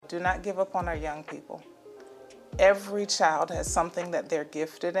do not give up on our young people. Every child has something that they're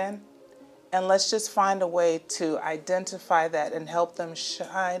gifted in, and let's just find a way to identify that and help them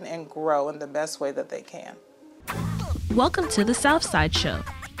shine and grow in the best way that they can. Welcome to the Southside Show,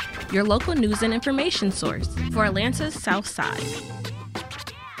 your local news and information source for Atlanta's Southside.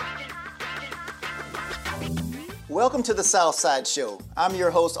 Welcome to the Southside Show. I'm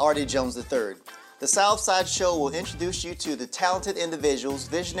your host, R.D. Jones III. The Southside Show will introduce you to the talented individuals,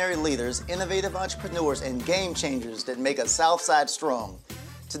 visionary leaders, innovative entrepreneurs, and game changers that make a Southside strong.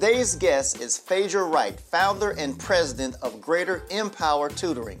 Today's guest is Phaidra Wright, founder and president of Greater Empower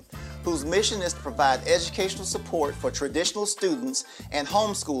Tutoring, whose mission is to provide educational support for traditional students and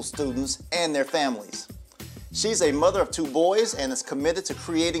homeschool students and their families. She's a mother of 2 boys and is committed to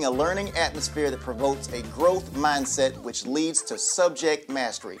creating a learning atmosphere that promotes a growth mindset which leads to subject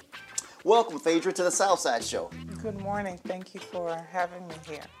mastery. Welcome, Phaidra, to the Southside Show. Good morning. Thank you for having me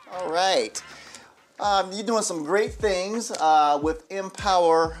here. All right. You're doing some great things with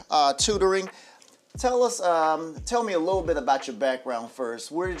Empower Tutoring. Tell me a little bit about your background first.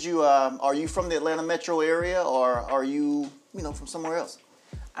 Where did you, are you from the Atlanta metro area, or are you from somewhere else?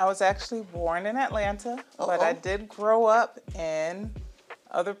 I was actually born in Atlanta, but I did grow up in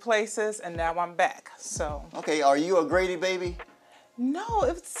other places, and now I'm back. So. Okay, are you a Grady baby? No,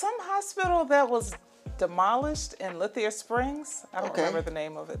 it was some hospital that was demolished in Lithia Springs. I don't remember the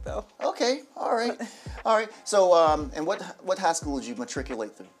name of it though. Okay, all right, all right. So, and what high school did you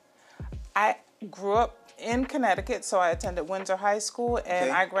matriculate through? I grew up in Connecticut, so I attended Windsor High School,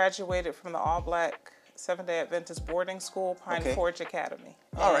 and I graduated from the all-black Seventh-day Adventist boarding school, Pine Forge Academy,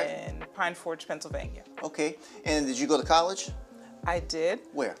 in Pine Forge, Pennsylvania. Okay, and did you go to college? I did.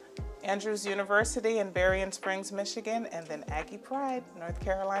 Where? Andrews University in Berrien Springs, Michigan, and then Aggie Pride, North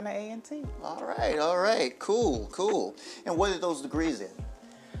Carolina A&T. All right, cool, cool. And what are those degrees in?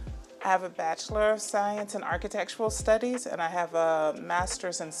 I have a Bachelor of Science in Architectural Studies, and I have a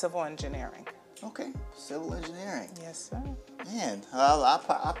Master's in Civil Engineering. Okay, civil engineering. Yes, sir. Man,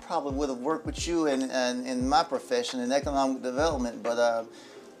 I probably would have worked with you in my profession in economic development, but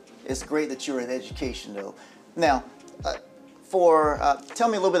it's great that you're in education, though. Now, tell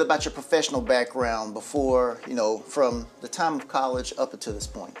me a little bit about your professional background before, from the time of college up until this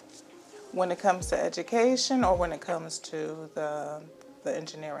point. When it comes to education, or when it comes to the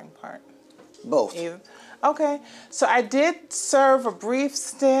engineering part? Both. Either. Okay, so I did serve a brief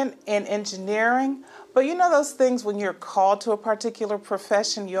stint in engineering, but those things when you're called to a particular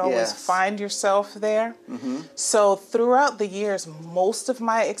profession, you always find yourself there. Mm-hmm. So throughout the years, most of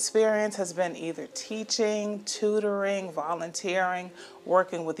my experience has been either teaching, tutoring, volunteering,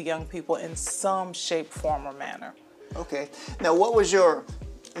 working with young people in some shape, form, or manner. Okay. Now, what was your,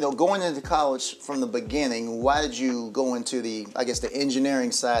 going into college from the beginning, why did you go into the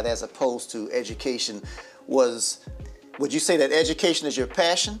engineering side as opposed to education? Would you say that education is your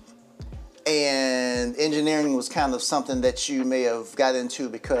passion and engineering was kind of something that you may have got into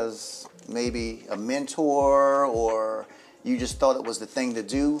because maybe a mentor, or you just thought it was the thing to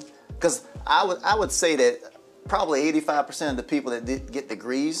do? Because I would say that probably 85% of the people that did get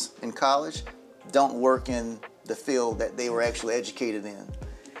degrees in college don't work in the field that they were actually educated in.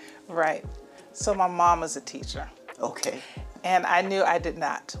 Right. So my mom is a teacher. Okay. And I knew I did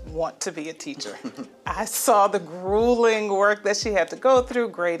not want to be a teacher. I saw the grueling work that she had to go through,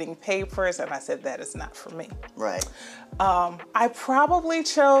 grading papers, and I said, that is not for me. Right. I probably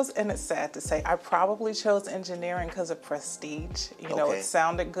chose, and it's sad to say, I probably chose engineering because of prestige. It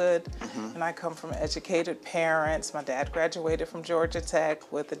sounded good, and I come from educated parents. My dad graduated from Georgia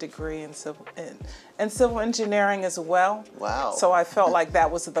Tech with a degree in civil engineering as well. Wow. So I felt like that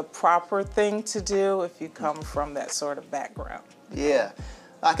was the proper thing to do if you come from that sort of background. Yeah.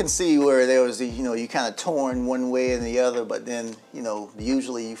 I can see where there was, you kind of torn one way and the other, but then,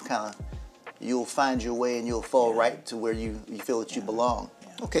 usually you'll find your way and you'll fall right to where you feel that you belong.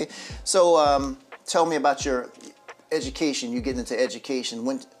 Yeah. Okay, so tell me about your education. You get into education.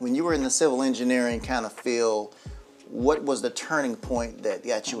 When you were in the civil engineering kind of field, what was the turning point that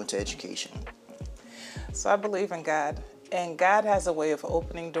got you into education? So I believe in God, and God has a way of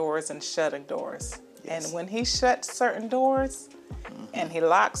opening doors and shutting doors. Yes. And when he shuts certain doors and he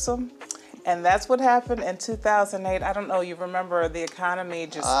locks them, and that's what happened in 2008. I don't know, you remember the economy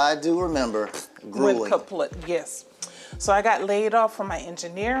just... I do remember. Grueling. Went kaput, yes. So I got laid off from my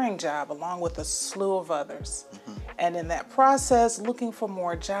engineering job along with a slew of others. And in that process, looking for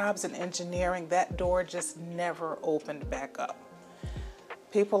more jobs in engineering, that door just never opened back up.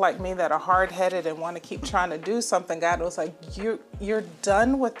 People like me that are hard-headed and want to keep trying to do something, God was like, you're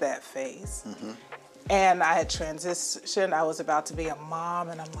done with that phase. And I had transitioned. I was about to be a mom,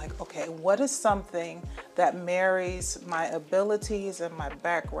 and I'm like, okay, what is something that marries my abilities and my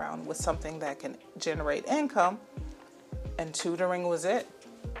background with something that can generate income? And tutoring was it.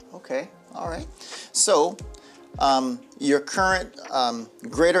 Okay, all right. So, your current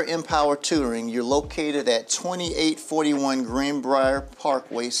Greater Empower Tutoring, you're located at 2841 Greenbrier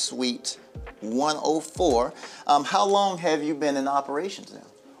Parkway, Suite 104. How long have you been in operations now?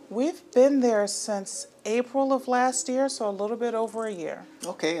 We've been there since April of last year, so a little bit over a year.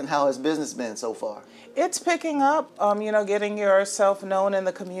 Okay, and how has business been so far? It's picking up, getting yourself known in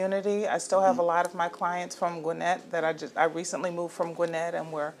the community. I still have a lot of my clients from Gwinnett that I recently moved from Gwinnett, and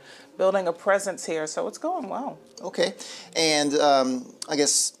we're building a presence here, so it's going well. Okay, and I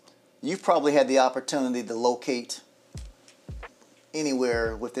guess you've probably had the opportunity to locate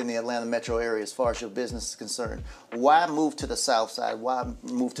anywhere within the Atlanta metro area as far as your business is concerned. Why move to the South Side? Why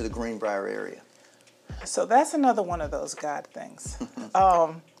move to the Greenbrier area? So that's another one of those God things.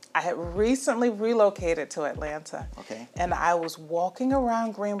 I had recently relocated to Atlanta, okay, and I was walking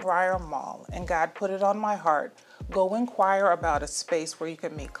around Greenbrier Mall, and God put it on my heart, go inquire about a space where you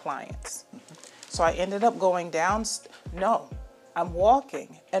can meet clients. So I ended up going down. No, I'm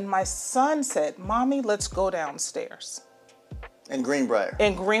walking, and my son said, Mommy, let's go downstairs. In Greenbrier?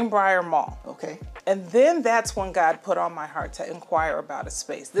 In Greenbrier Mall. Okay. And then that's when God put on my heart to inquire about a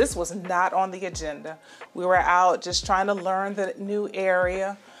space. This was not on the agenda. We were out just trying to learn the new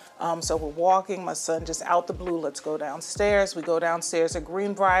area. So we're walking, my son just out the blue, let's go downstairs. We go downstairs at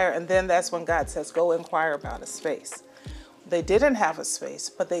Greenbrier, and then that's when God says, go inquire about a space. They didn't have a space,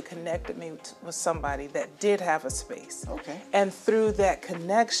 but they connected me with somebody that did have a space. Okay. And through that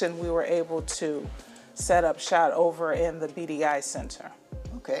connection, we were able to set up shop over in the BDI Center.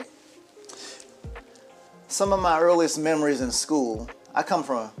 Okay. Some of my earliest memories in school, I come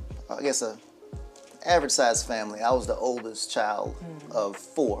from, I guess, a average sized family. I was the oldest child of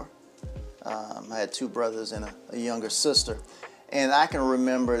 4. I had 2 brothers and a younger sister. And I can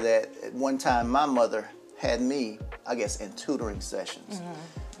remember that at one time my mother had me, I guess, in tutoring sessions.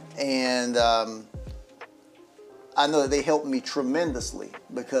 And I know that they helped me tremendously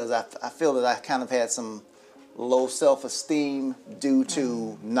because I feel that I kind of had some low self-esteem due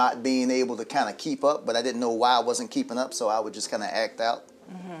to not being able to kind of keep up, but I didn't know why I wasn't keeping up, so I would just kind of act out.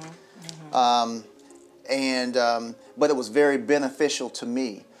 But it was very beneficial to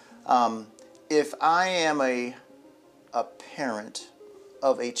me. If I am a parent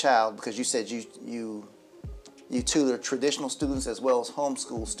of a child, because you said you tutor traditional students as well as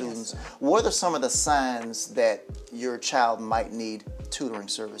homeschool students, yes, what are some of the signs that your child might need tutoring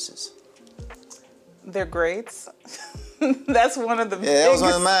services? Their grades. That's one of the biggest. That was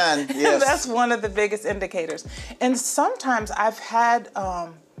one of mine. Yes. That's one of the biggest indicators. And sometimes I've had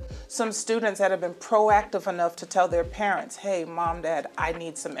some students that have been proactive enough to tell their parents, hey, Mom, Dad, I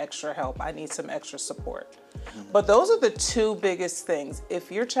need some extra help. I need some extra support. But those are the 2 biggest things.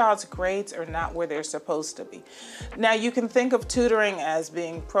 If your child's grades are not where they're supposed to be. Now, you can think of tutoring as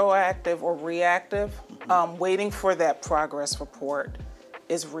being proactive or reactive. Waiting for that progress report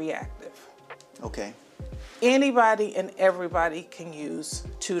is reactive. Okay. Anybody and everybody can use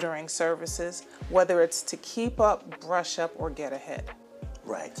tutoring services, whether it's to keep up, brush up, or get ahead.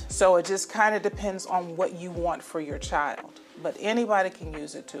 Right. So it just kind of depends on what you want for your child. But anybody can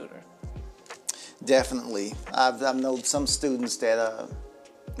use a tutor. Definitely. I've known some students that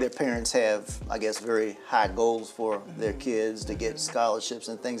their parents have, I guess, very high goals for their kids to get scholarships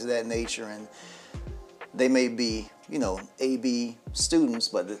and things of that nature. And they may be, A-B students,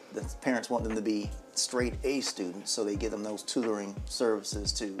 but the parents want them to be straight A students, so they give them those tutoring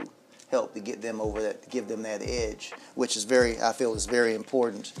services to help to get them over that, to give them that edge, which is I feel is very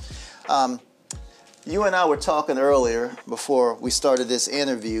important. You and I were talking earlier before we started this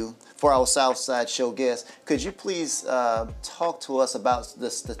interview for our Southside Show guest. Could you please talk to us about the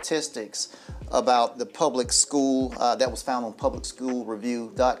statistics about the public school that was found on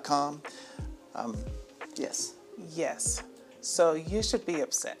publicschoolreview.com? Yes. Yes. So you should be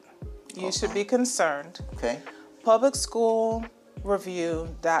upset. You should be concerned. Okay.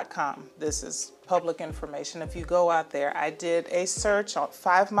 Publicschoolreview.com. This is public information. If you go out there, I did a search on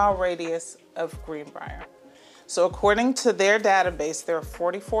 5-mile radius of Greenbrier. So according to their database, there are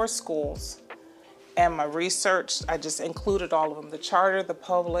 44 schools. And my research, I just included all of them. The charter, the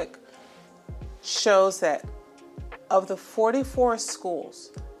public, shows that of the 44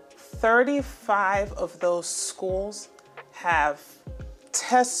 schools, 35 of those schools have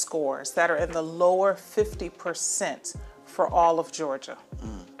test scores that are in the lower 50% for all of Georgia.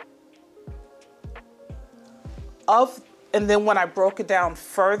 Of And then when I broke it down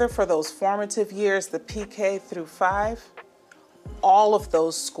further for those formative years, the PK through 5, all of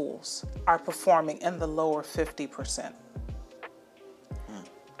those schools are performing in the lower 50%.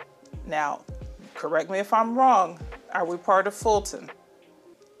 Now, correct me if I'm wrong, are we part of Fulton?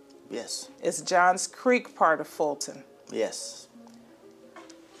 Yes. Is Johns Creek part of Fulton? Yes.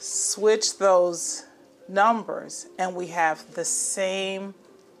 Switch those numbers and we have the same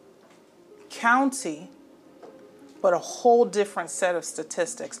county, but a whole different set of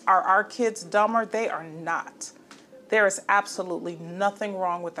statistics. Are our kids dumber? They are not. There is absolutely nothing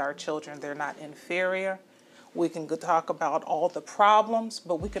wrong with our children. They're not inferior. We can talk about all the problems,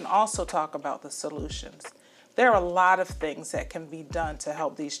 but we can also talk about the solutions. There are a lot of things that can be done to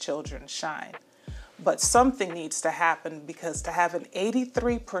help these children shine. But something needs to happen, because to have an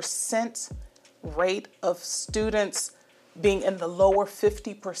 83% rate of students being in the lower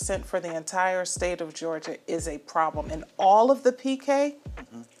 50% for the entire state of Georgia is a problem. And all of the PK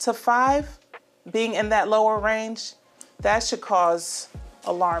to 5 being in that lower range, that should cause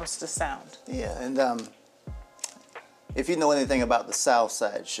alarms to sound. Yeah, and if you know anything about the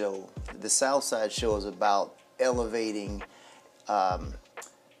Southside show, the Southside show is about elevating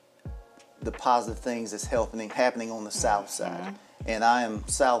the positive things that's happening on the South Side. And I am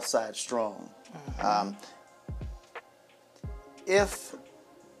Southside strong. If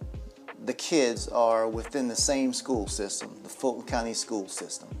the kids are within the same school system, the Fulton County school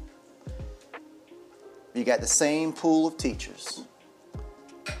system, you got the same pool of teachers,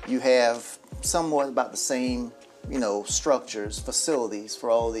 you have somewhat about the same, structures, facilities for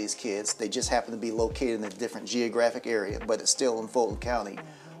all these kids. They just happen to be located in a different geographic area, but it's still in Fulton County.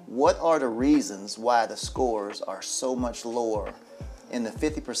 What are the reasons why the scores are so much lower in the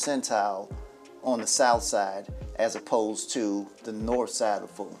 50th percentile on the South Side as opposed to the north side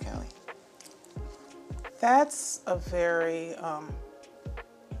of Fulton County? That's a very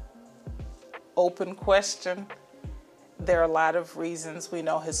open question. There are a lot of reasons. We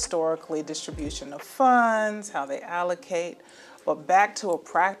know historically distribution of funds, how they allocate, but back to a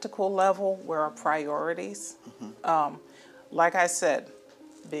practical level, where are priorities? Like I said,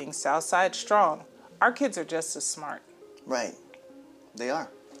 being Southside strong, our kids are just as smart. Right, they are.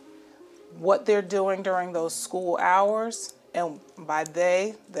 What they're doing during those school hours, and by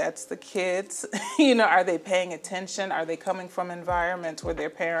they, that's the kids, are they paying attention? Are they coming from environments where their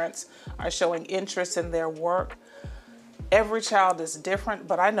parents are showing interest in their work? Every child is different,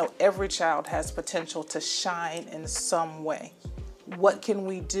 but I know every child has potential to shine in some way. What can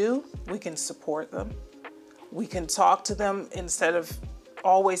we do? We can support them. We can talk to them instead of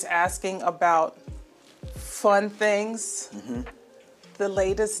always asking about fun things, the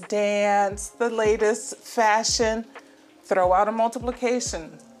latest dance, the latest fashion. Throw out a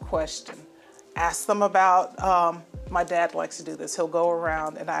multiplication question. Ask them about, my dad likes to do this. He'll go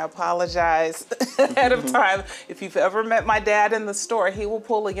around, and I apologize ahead of time. If you've ever met my dad in the store, he will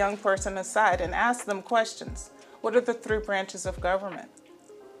pull a young person aside and ask them questions. What are the 3 branches of government?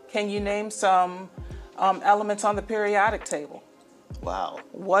 Can you name some elements on the periodic table? Wow.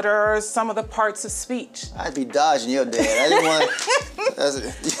 What are some of the parts of speech? I'd be dodging your dad. I didn't want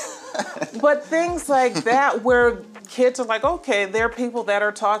to. But things like that, where kids are like, okay, there are people that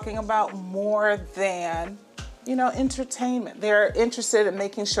are talking about more than, entertainment. They're interested in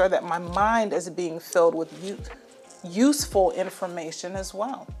making sure that my mind is being filled with useful information as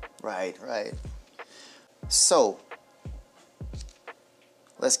well. Right. So,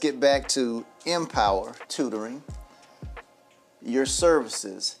 let's get back to Empower Tutoring. Your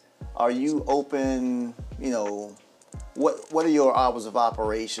services, are you open, what are your hours of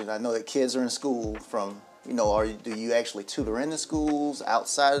operation? I know that kids are in school from, do you actually tutor in the schools,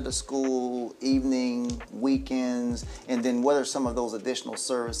 outside of the school, evening, weekends, and then what are some of those additional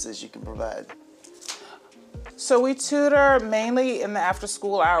services you can provide? So we tutor mainly in the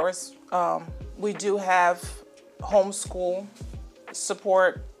after-school hours. We do have homeschool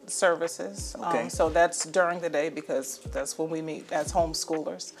support services. Okay. So that's during the day, because that's when we meet as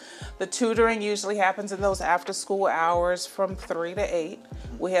homeschoolers. The tutoring usually happens in those after-school hours from 3 to 8.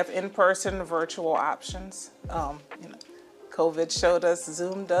 We have in-person, virtual options. COVID showed us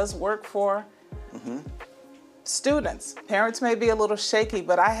Zoom does work for students. Parents may be a little shaky,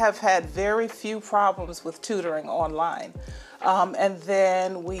 but I have had very few problems with tutoring online. And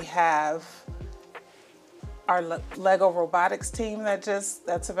then we have our Lego robotics team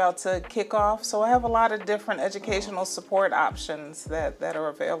that's about to kick off. So I have a lot of different educational support options that are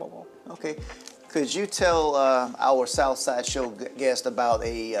available. Okay. Could you tell our Southside Show guest about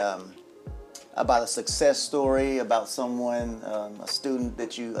about a success story, about someone, a student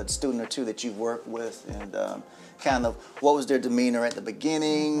or two that you've worked with, and kind of what was their demeanor at the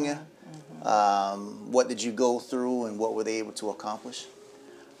beginning, what did you go through, and what were they able to accomplish?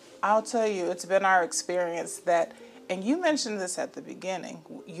 I'll tell you, it's been our experience that, and you mentioned this at the beginning,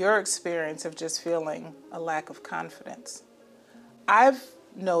 your experience of just feeling a lack of confidence. I've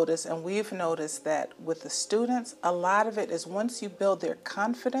noticed, and we've noticed, that with the students, a lot of it is once you build their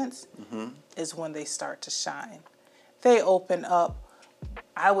confidence is when they start to shine. They open up.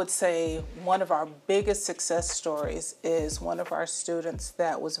 I would say one of our biggest success stories is one of our students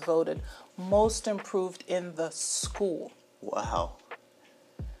that was voted most improved in the school. Wow.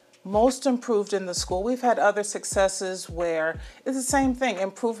 Most improved in the school. We've had other successes where it's the same thing,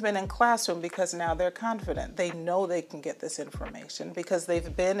 improvement in classroom, because now they're confident. They know they can get this information because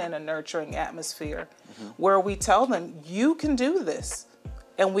they've been in a nurturing atmosphere where we tell them, you can do this.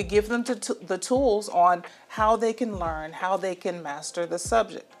 And we give them the tools on how they can learn, how they can master the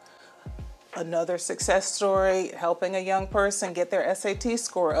subject. Another success story, helping a young person get their SAT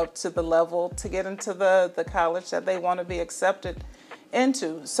score up to the level to get into the college that they want to be accepted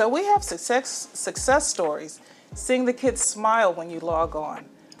into. So we have success stories. Seeing the kids smile when you log on.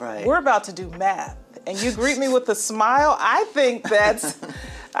 Right. We're about to do math, and you greet me with a smile. I think that's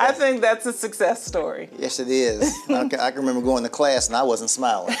a success story. Yes, it is. I can remember going to class and I wasn't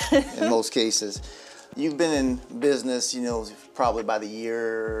smiling in most cases. You've been in business, probably about a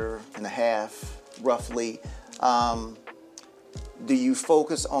year and a half, roughly. Do you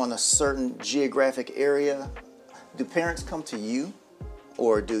focus on a certain geographic area? Do parents come to you?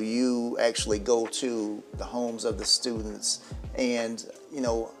 Or do you actually go to the homes of the students and,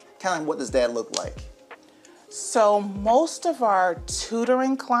 kind of what does that look like? So most of our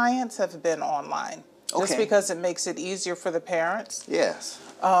tutoring clients have been online, just because it makes it easier for the parents. Yes.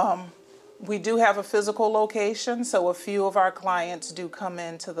 We do have a physical location, so a few of our clients do come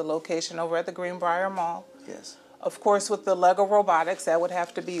into the location over at the Greenbrier Mall. Yes. Of course, with the Lego robotics, that would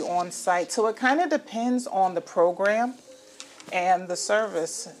have to be on site. So it kind of depends on the program and the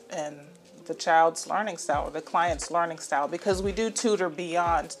service and the child's learning style, or the client's learning style, because we do tutor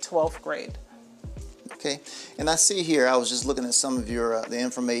beyond 12th grade. Okay, and I see here, I was just looking at some of your the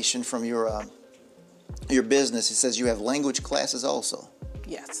information from your business. It says you have language classes also.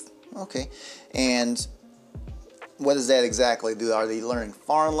 Yes. Okay, and what does that exactly do? Are they learning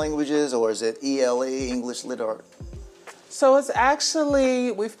foreign languages, or is it ELA, English Lit Art? So it's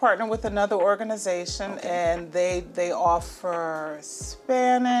actually, we've partnered with another organization, and they offer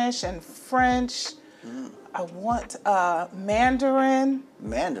Spanish and French. I want Mandarin,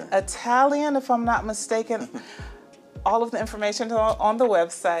 Italian, if I'm not mistaken. All of the information is on the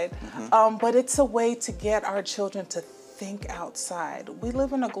website. But it's a way to get our children to think outside. We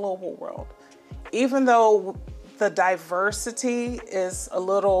live in a global world. Even though the diversity is a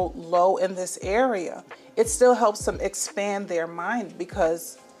little low in this area, it still helps them expand their mind,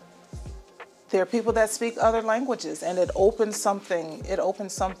 because there are people that speak other languages, and it opens something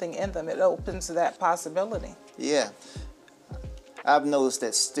in them. It opens that possibility. Yeah. I've noticed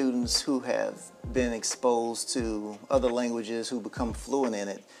that students who have been exposed to other languages, who become fluent in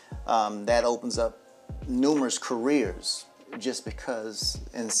it, that opens up numerous careers, just because,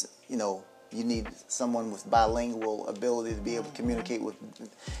 you need someone with bilingual ability to be able to communicate with,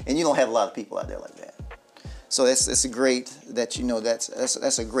 and you don't have a lot of people out there like that. So it's a great that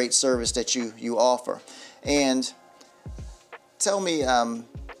that's a great service that you offer. And tell me, I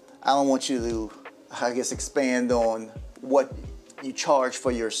don't want you to, I guess, expand on what you charge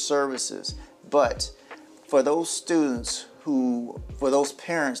for your services, but for those students for those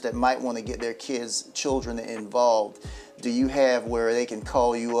parents that might want to get their children involved, do you have where they can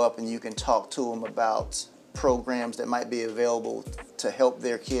call you up and you can talk to them about programs that might be available to help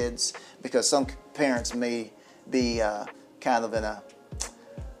their kids? Because some parents may be kind of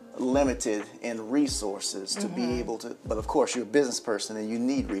limited in resources to be able to, but of course you're a business person and you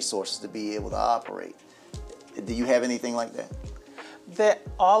need resources to be able to operate. Do you have anything like that?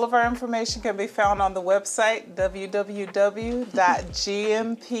 All of our information can be found on the website,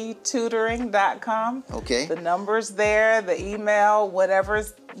 www.gmptutoring.com. Okay. The number's there, the email,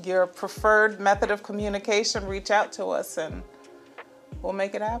 whatever's your preferred method of communication, reach out to us and we'll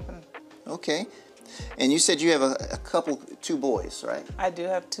make it happen. Okay. And you said you have two boys, right? I do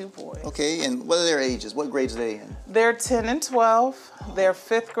have 2 boys. Okay, and what are their ages? What grades are they in? They're 10 and 12. They're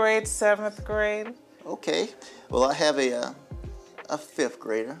 5th grade, 7th grade. Okay. Well, I have a 5th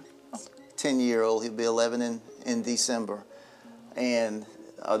grader, 10-year-old. He'll be 11 in December. And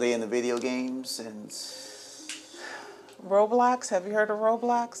are they in the video games? And Roblox? Have you heard of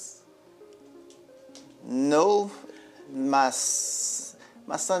Roblox? No, my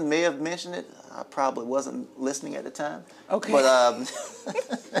son may have mentioned it. I probably wasn't listening at the time. Okay. But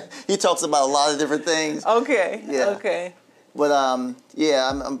he talks about a lot of different things. Okay. Yeah. Okay. But yeah,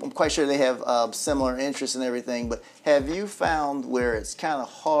 I'm quite sure they have similar interests and everything. But have you found where it's kind of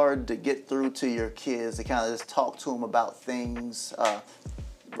hard to get through to your kids to kind of just talk to them about things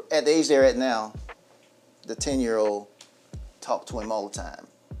at the age they're at now? The 10-year-old, talk to him all the time.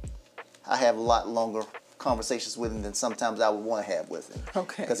 I have a lot longer conversations with him than sometimes I would want to have with him.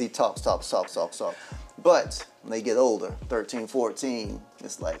 Okay. Because he talks. But when they get older, 13, 14,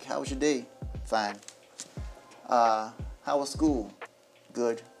 it's like, how was your day? Fine. How was school?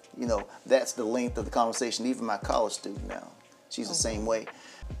 Good. You know, that's the length of the conversation. Even my college student now, she's the same way.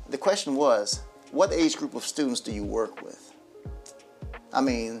 The question was, what age group of students do you work with? I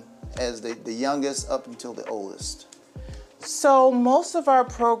mean, as the youngest up until the oldest. So most of our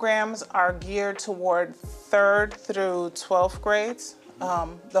programs are geared toward 3rd through 12th grades.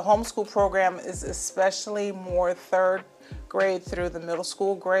 The homeschool program is especially more 3rd grade through the middle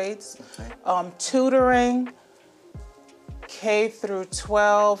school grades. Okay. Tutoring, K through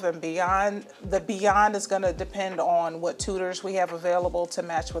 12 and beyond. The beyond is going to depend on what tutors we have available to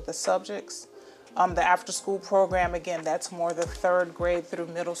match with the subjects. The after school program, again, that's more the 3rd grade through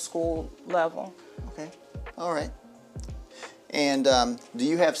middle school level. Okay, all right. And do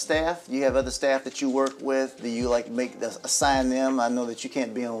you have staff? Do you have other staff that you work with? Do you assign them? I know that you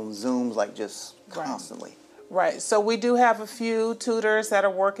can't be on Zooms like just constantly. Right. So we do have a few tutors that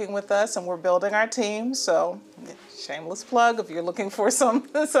are working with us, and we're building our team. So shameless plug, if you're looking for some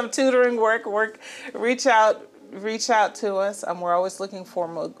tutoring work, reach out to us. We're always looking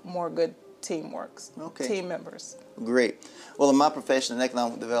for more good team members. Great. Well, in my profession in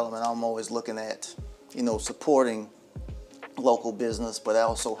economic development, I'm always looking at, supporting local business, but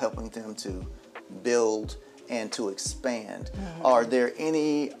also helping them to build and to expand. Mm-hmm. Are there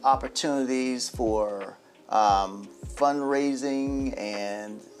any opportunities for fundraising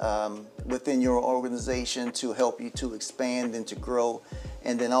and within your organization to help you to expand and to grow?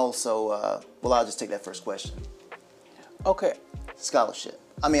 And then also, I'll just take that first question. Okay. Fundraising.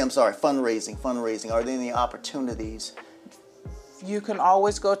 Are there any opportunities? You can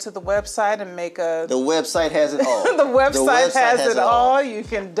always go to the website and make a... The website has it all. The website has it all. You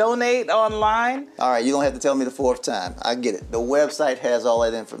can donate online. All right, you don't have to tell me the 4th time. I get it. The website has all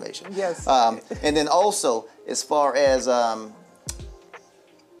that information. Yes. And then also, as far as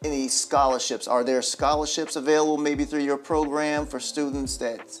any scholarships, are there scholarships available maybe through your program for students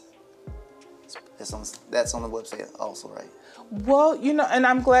that's on the website also, right? Well, and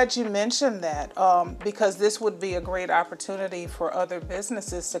I'm glad you mentioned that because this would be a great opportunity for other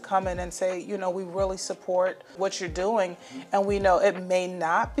businesses to come in and say, we really support what you're doing. And we know it may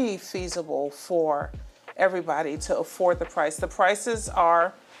not be feasible for everybody to afford the price. The prices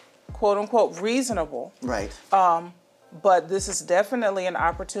are, quote unquote, reasonable. Right. But this is definitely an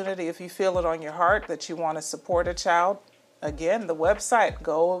opportunity if you feel it on your heart that you want to support a child. Again, the website,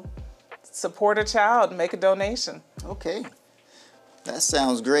 go support a child, make a donation. Okay. That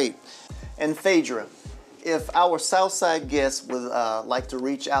sounds great. And Phaidra, if our Southside guests would like to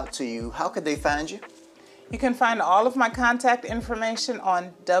reach out to you, how could they find you? You can find all of my contact information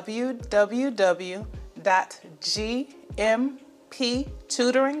on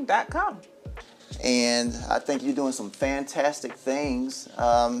www.gmptutoring.com. And I think you're doing some fantastic things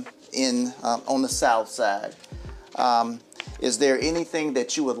on the South Side. Is there anything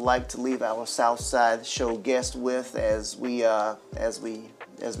that you would like to leave our Southside show guest with as we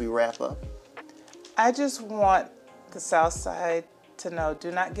wrap up? I just want the Southside to know,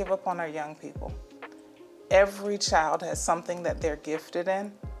 do not give up on our young people. Every child has something that they're gifted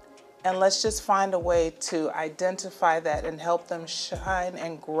in, and let's just find a way to identify that and help them shine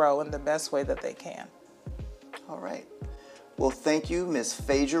and grow in the best way that they can. All right. Well, thank you, Ms.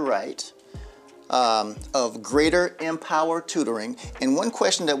 Phaidra Wright. Of Greater Empower Tutoring. And one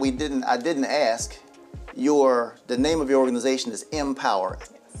question that I didn't ask, the name of your organization is Empower.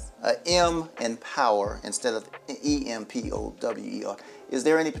 Yes. M and Power instead of EMPOWER. Is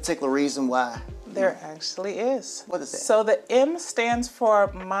there any particular reason why? There actually is. What is that? So the M stands for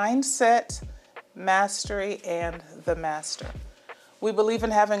Mindset, Mastery, and the Master. We believe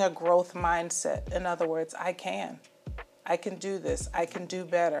in having a growth mindset. In other words, I can do this. I can do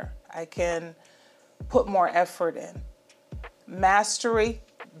better. I can put more effort in. Mastery,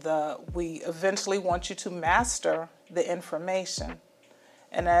 we eventually want you to master the information.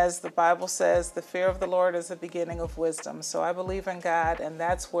 And as the Bible says, the fear of the Lord is the beginning of wisdom. So I believe in God, and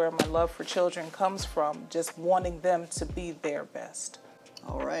that's where my love for children comes from, just wanting them to be their best.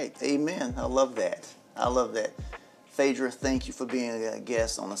 All right. Amen. I love that. I love that. Phaidra, thank you for being a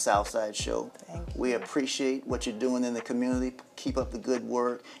guest on the Southside Show. Thank you. We appreciate what you're doing in the community. Keep up the good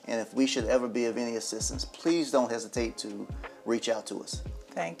work. And if we should ever be of any assistance, please don't hesitate to reach out to us.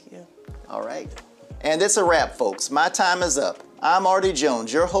 Thank you. All right. And it's a wrap, folks. My time is up. I'm Artie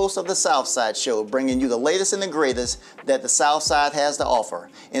Jones, your host of the Southside Show, bringing you the latest and the greatest that the Southside has to offer.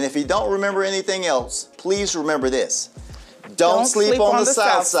 And if you don't remember anything else, please remember this. Don't sleep on the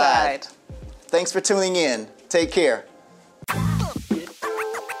Southside. Thanks for tuning in. Take care.